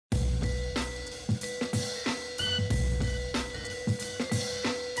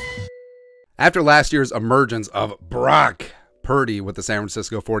After last year's emergence of Brock Purdy with the San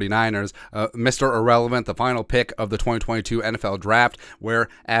Francisco 49ers, Mr. Irrelevant, the final pick of the 2022 NFL Draft, where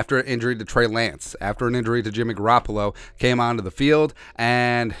after an injury to Trey Lance, after an injury to Jimmy Garoppolo, came onto the field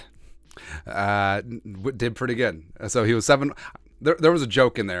and did pretty good. So he was there was a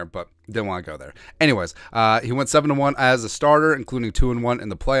joke in there, but didn't want to go there. Anyways, he went 7-1 as a starter, including 2-1 in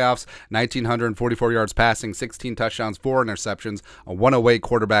the playoffs, 1,944 yards passing, 16 touchdowns, 4 interceptions, a 108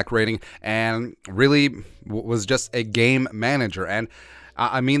 quarterback rating, and really was just a game manager. And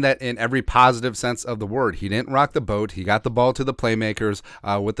I mean that in every positive sense of the word. He didn't rock the boat. He got the ball to the playmakers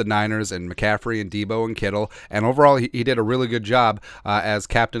with the Niners and McCaffrey and Debo and Kittle. And overall, he did a really good job as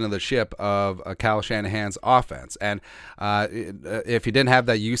captain of the ship of Kyle Shanahan's offense. And if he didn't have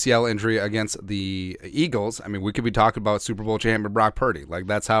that UCL injury against the Eagles, I mean, we could be talking about Super Bowl champion Brock Purdy. Like,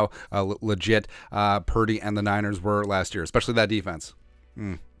 that's how legit Purdy and the Niners were last year, especially that defense.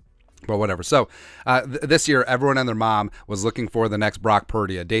 But whatever. So this year, everyone and their mom was looking for the next Brock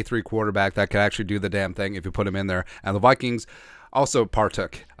Purdy, a day 3 quarterback that could actually do the damn thing if you put him in there. And the Vikings also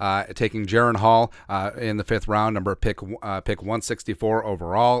partook, taking Jaren Hall in the 5th round, pick 164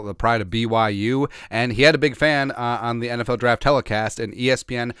 overall, the pride of BYU. And he had a big fan on the NFL Draft telecast, and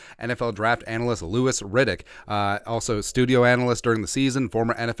ESPN NFL Draft analyst Louis Riddick, also studio analyst during the season,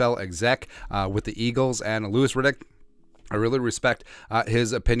 former NFL exec with the Eagles. And Louis Riddick, I really respect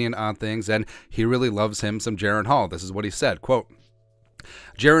his opinion on things, and he really loves him some Jaren Hall. This is what he said, quote,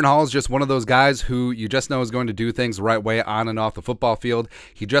 "Jaren Hall is just one of those guys who you just know is going to do things the right way on and off the football field.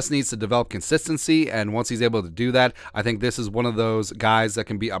 He just needs to develop consistency, and once he's able to do that, I think this is one of those guys that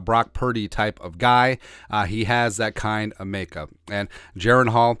can be a Brock Purdy type of guy. He has that kind of makeup." And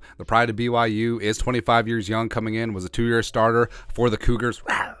Jaren Hall, the pride of BYU, is 25 years young coming in, was a 2-year starter for the Cougars.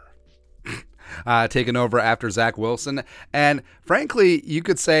 Taken over after Zach Wilson. And frankly, you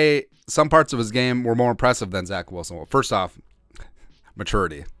could say some parts of his game were more impressive than Zach Wilson. Well, first off,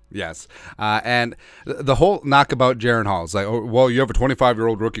 maturity. Yes. And the whole knock about Jaren Hall is like, oh, well, you have a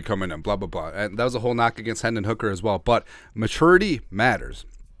 25-year-old rookie coming in, blah, blah, blah. And that was a whole knock against Hendon Hooker as well. But maturity matters.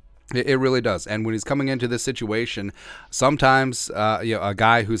 It really does. And when he's coming into this situation, sometimes a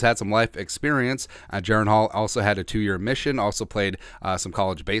guy who's had some life experience, Jaren Hall also had a 2-year mission, also played some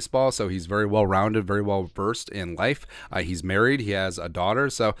college baseball, so he's very well-rounded, very well-versed in life. He's married. He has a daughter.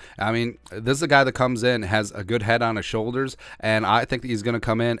 So, I mean, this is a guy that comes in, has a good head on his shoulders, and I think that he's going to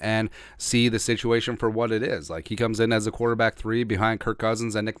come in and see the situation for what it is. Like, he comes in as a quarterback 3 behind Kirk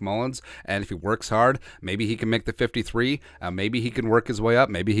Cousins and Nick Mullins, and if he works hard, maybe he can make the 53. Maybe he can work his way up.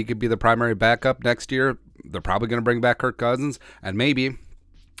 Maybe he could be the primary backup next year. They're probably going to bring back Kirk Cousins, and maybe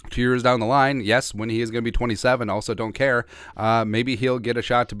 2 years down the line, yes, when he is going to be 27, also don't care, maybe he'll get a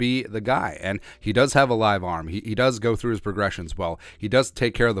shot to be the guy. And he does have a live arm. He does go through his progressions well. He does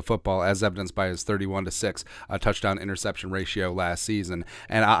take care of the football, as evidenced by his 31-6 touchdown interception ratio last season.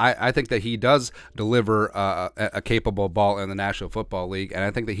 And I think that he does deliver a capable ball in the National Football League. And I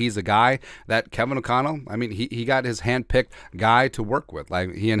think that he's a guy that Kevin O'Connell, I mean, he got his hand-picked guy to work with.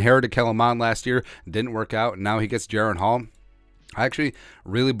 Like, he inherited Kellen Mond last year, didn't work out, and now he gets Jaren Hall. I actually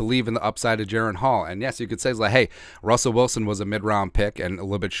really believe in the upside of Jaren Hall. And yes, you could say, it's like, hey, Russell Wilson was a mid-round pick and a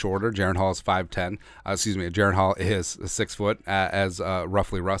little bit shorter. Jaren Hall is 5'10". Jaren Hall is 6 foot, as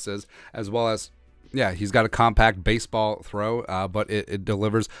roughly Russ is, as well as, yeah, he's got a compact baseball throw, but it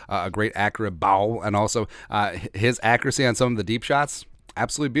delivers a great accurate bowl. And also his accuracy on some of the deep shots,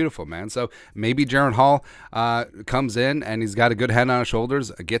 absolutely beautiful, man. So maybe Jaren Hall comes in and he's got a good head on his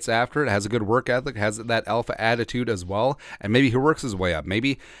shoulders, gets after it, has a good work ethic, has that alpha attitude as well, and maybe he works his way up.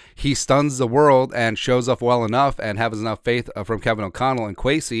 Maybe he stuns the world and shows up well enough and has enough faith from Kevin O'Connell and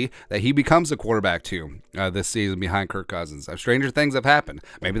Kwesi that he becomes a quarterback too this season behind Kirk Cousins. Stranger things have happened.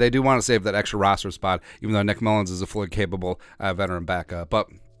 Maybe they do want to save that extra roster spot, even though Nick Mullins is a fully capable veteran backup. But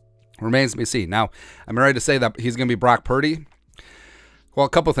remains to be seen. Now, I'm ready to say that he's going to be Brock Purdy. Well, a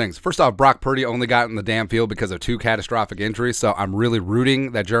couple things. First off, Brock Purdy only got in the damn field because of 2 catastrophic injuries, so I'm really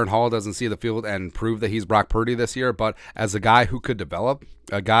rooting that Jaren Hall doesn't see the field and prove that he's Brock Purdy this year. But as a guy who could develop,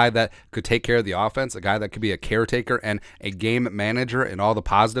 a guy that could take care of the offense, a guy that could be a caretaker and a game manager in all the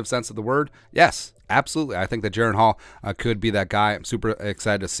positive sense of the word, yes, absolutely. I think that Jaren Hall could be that guy. I'm super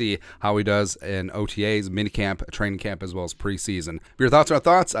excited to see how he does in OTAs, minicamp, training camp, as well as preseason. Your thoughts are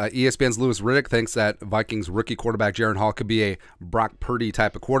thoughts. ESPN's Louis Riddick thinks that Vikings rookie quarterback Jaren Hall could be a Brock Purdy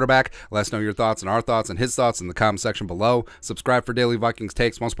type of quarterback. Let us know your thoughts and our thoughts and his thoughts in the comment section below. Subscribe for daily Vikings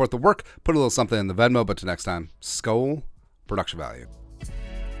takes. Want to support the work? Put a little something in the Venmo. But till next time, Skol, production value.